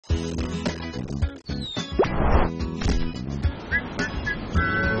CNBC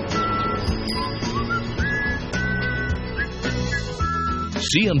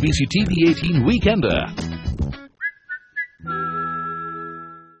TV 18 Weekender.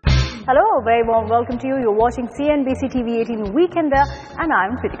 Hello, very warm welcome to you. You're watching CNBC TV 18 Weekender and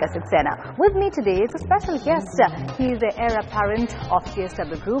I'm Kritika Saxena. With me today is a special guest. He is the heir apparent of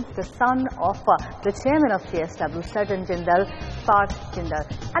JSW Group, the son of the chairman of JSW, Sajjan Jindal, Parth Jindal.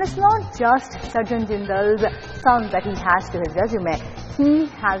 And it's not just Sajjan Jindal's son that he has to his resume. He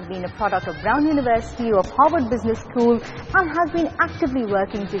has been a product of Brown University, of Harvard Business School, and has been actively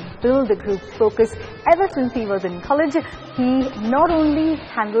working to build the group's focus ever since he was in college. He not only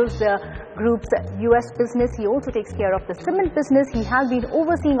handles the group's US business, he also takes care of the cement business. He has been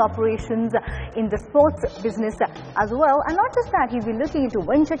overseeing operations in the sports business as well. And not just that, he's been looking into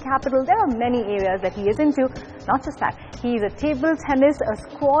venture capital. There are many areas that he is into. Not just that, he is a table tennis, a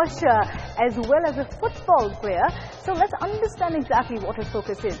squash, as well as a football player. So let's understand exactly what his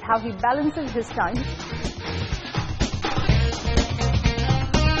focus is, how he balances his time.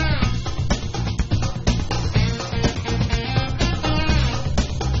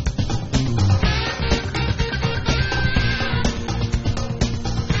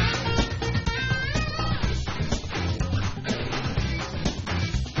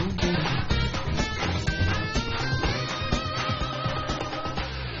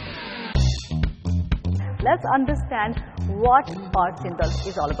 Let's understand what Parth Jindal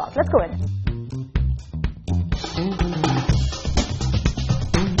is all about. Let's go in.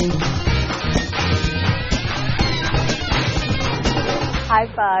 Hi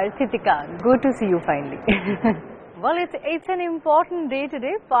Parth, Kritika. Good to see you finally. Well, it's an important day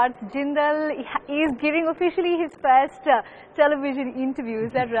today. Parth Jindal is giving officially his first television interview.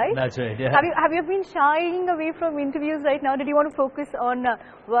 Is that right? That's right, yeah. Have you been shying away from interviews right now? Did you want to focus on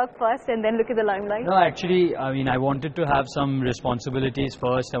work first and then look at the limelight? No, actually, I wanted to have some responsibilities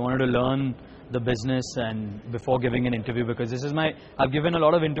first. I wanted to learn the business and before giving an interview, because I've given a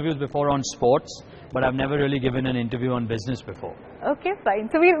lot of interviews before on sports, but I've never really given an interview on business before. Okay, fine.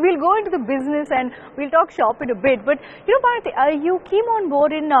 So we'll go into the business and we'll talk shop in a bit. But you know, Parth, you came on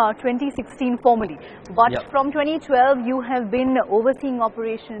board in 2016 formally, but Yep. From 2012 you have been overseeing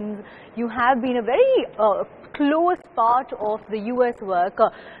operations. You have been a very close part of the US work,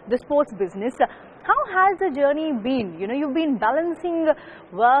 the sports business. How has the journey been? You know, you've been balancing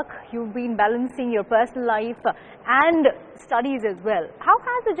work, you've been balancing your personal life and studies as well. How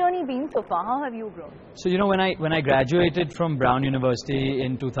has the journey been so far? How have you grown? So, you know, when I graduated from Brown University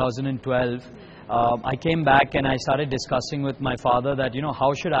in 2012, I came back and I started discussing with my father that, you know,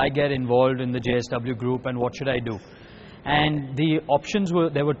 how should I get involved in the JSW group and what should I do? And the options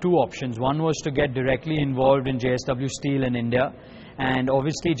there were two options. One was to get directly involved in JSW Steel in India. And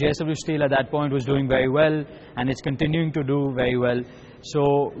obviously JSW Steel at that point was doing very well and it's continuing to do very well.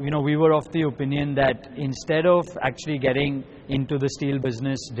 So, you know, we were of the opinion that instead of actually getting into the steel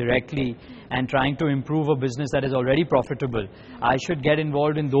business directly and trying to improve a business that is already profitable, I should get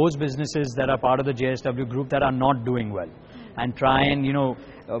involved in those businesses that are part of the JSW group that are not doing well. And try and, you know,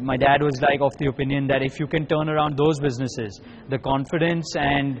 my dad was like of the opinion that if you can turn around those businesses, the confidence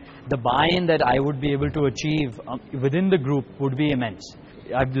and the buy-in that I would be able to achieve within the group would be immense.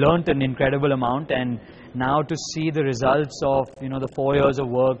 I've learned an incredible amount, and now to see the results of, you know, the 4 years of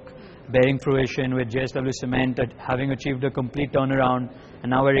work bearing fruition with JSW Cement, having achieved a complete turnaround, and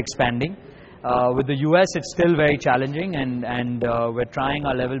now we're expanding. With the US, it's still very challenging, and we're trying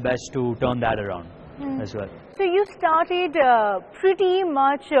our level best to turn that around as well. So you started pretty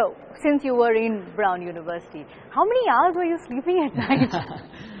much since you were in Brown University. How many hours were you sleeping at night?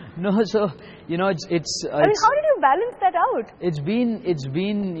 No, so, you know, it's I mean, how did you balance that out? It's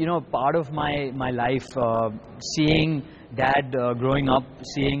been, you know, part of my life, seeing dad growing up,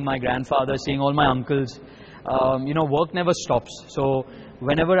 seeing my grandfather, seeing all my uncles. You know, work never stops. So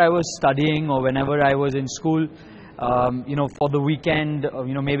whenever I was studying or whenever I was in school, you know, for the weekend,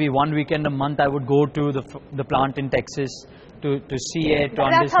 you know, maybe one weekend a month, I would go to the plant in Texas to see it.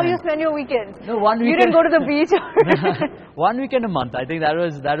 That's how you spend your weekends. No, one weekend. You didn't go to the beach. One weekend a month. I think that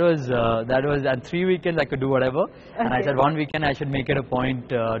was, and 3 weekends I could do whatever. Okay. And I said one weekend I should make it a point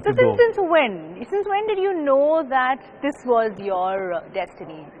to go. Since when? Since when did you know that this was your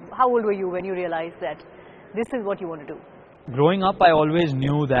destiny? How old were you when you realized that this is what you want to do? Growing up, I always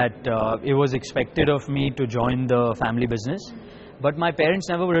knew that it was expected of me to join the family business, But my parents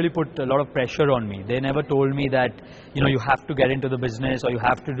never really put a lot of pressure on me. They never told me that, you know, you have to get into the business or you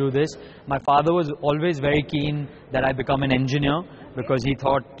have to do this. My father was always very keen that I become an engineer, because he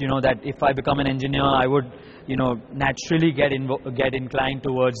thought, you know, that if I become an engineer, I would, you know, naturally get inclined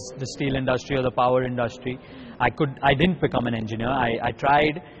towards the steel industry or the power industry. I didn't become an engineer. I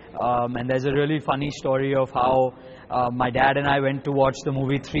tried, and there's a really funny story of how my dad and I went to watch the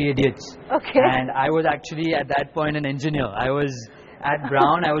movie Three Idiots. Okay. And I was actually at that point an engineer. I was at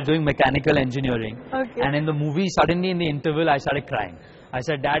Brown, I was doing mechanical engineering. Okay. And in the movie, suddenly in the interval, I started crying. I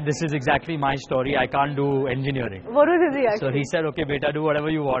said, Dad, this is exactly my story. I can't do engineering. What was his reaction? So he said, okay, beta, do whatever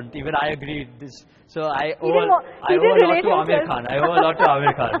you want. Even I agreed. So I owe He a lot didn't to Amir himself. Khan. I owe a lot to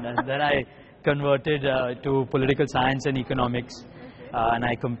Amir Khan. And then I converted to political science and economics. And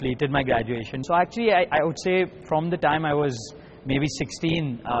I completed my graduation. So actually, I would say from the time I was maybe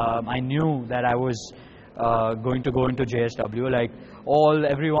 16, I knew that I was going to go into JSW. Like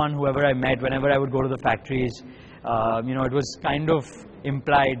everyone, whoever I met, whenever I would go to the factories, you know, it was kind of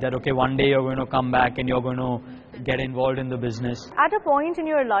implied that, okay, one day you're going to come back and you're going to get involved in the business. At a point in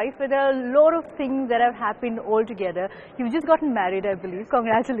your life where there are a lot of things that have happened all together, you've just gotten married, I believe.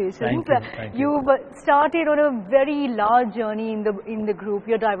 Congratulations. Thank you. Thank you. You've started on a very large journey in the group.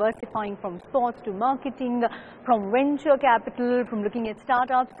 You're diversifying from sports to marketing, from venture capital, from looking at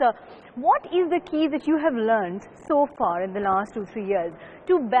startups. What is the key that you have learned so far in the last 2-3 years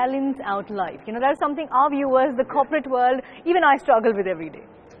to balance out life? You know, that's something our viewers, the corporate world, even I struggle with every day.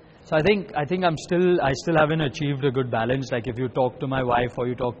 So I think I still haven't achieved a good balance. Like if you talk to my wife or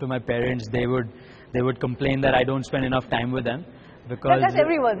you talk to my parents, they would complain that I don't spend enough time with them, because That's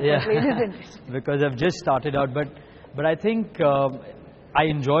everyone's complaint, isn't it? Because I've just started out. But I think I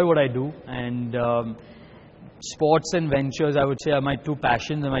enjoy what I do, and sports and ventures, I would say, are my two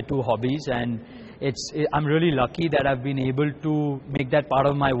passions and my two hobbies. And I'm really lucky that I've been able to make that part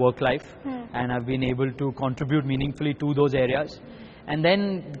of my work life, and I've been able to contribute meaningfully to those areas. And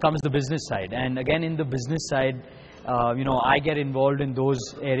then comes the business side. And again, in the business side, you know, I get involved in those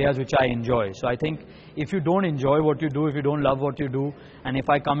areas which I enjoy. So I think if you don't enjoy what you do, if you don't love what you do, and if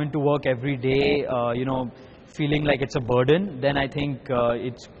I come into work every day, you know, feeling like it's a burden, then I think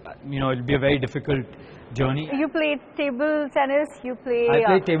it'll be a very difficult journey. You played table tennis, I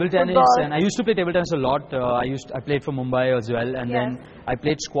played table tennis, football. and I used to play table tennis a lot. I played for Mumbai as well, and then I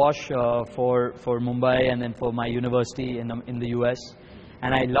played squash for Mumbai, and then for my university in the US.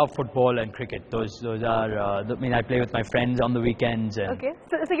 And I love football and cricket. Those are, I play with my friends on the weekends. Okay,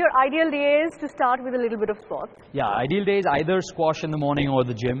 so your ideal day is to start with a little bit of sports. Yeah, ideal day is either squash in the morning or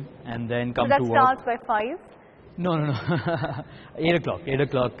the gym, and then come to work. So that starts by 5? No. 8 o'clock. 8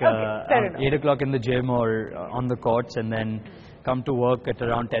 o'clock. Okay, fair enough. 8 o'clock in the gym or on the courts, and then come to work at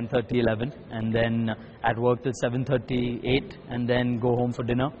around 10:30, 11, and then at work till 7:30, 8, and then go home for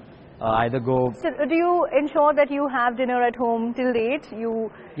dinner. Either go. So do you ensure that you have dinner at home till 8?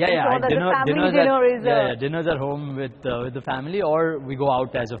 Dinners at home with the family, or we go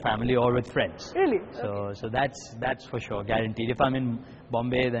out as a family or with friends. Really? So that's for sure guaranteed. If I'm in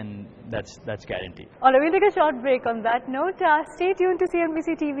Bombay, then that's guaranteed. All right, we'll take a short break on that note. Stay tuned to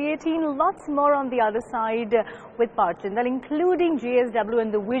CNBC TV 18. Lots more on the other side with Parth Jindal, including JSW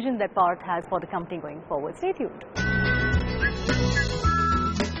and the vision that Parth has for the company going forward. Stay tuned.